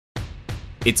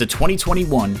It's a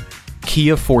 2021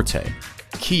 Kia Forte.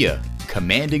 Kia,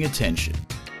 commanding attention.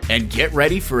 And get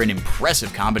ready for an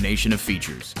impressive combination of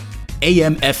features.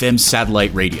 AM/FM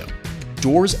satellite radio,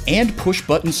 doors and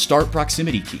push-button start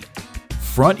proximity key,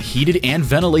 front heated and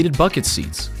ventilated bucket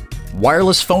seats,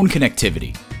 wireless phone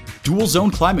connectivity, dual-zone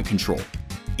climate control,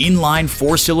 inline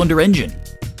 4-cylinder engine,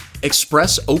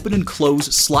 express open and close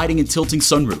sliding and tilting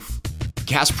sunroof,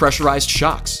 gas pressurized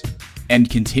shocks, and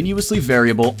continuously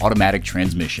variable automatic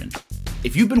transmission.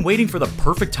 If you've been waiting for the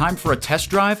perfect time for a test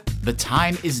drive, the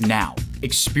time is now.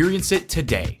 Experience it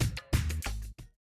today.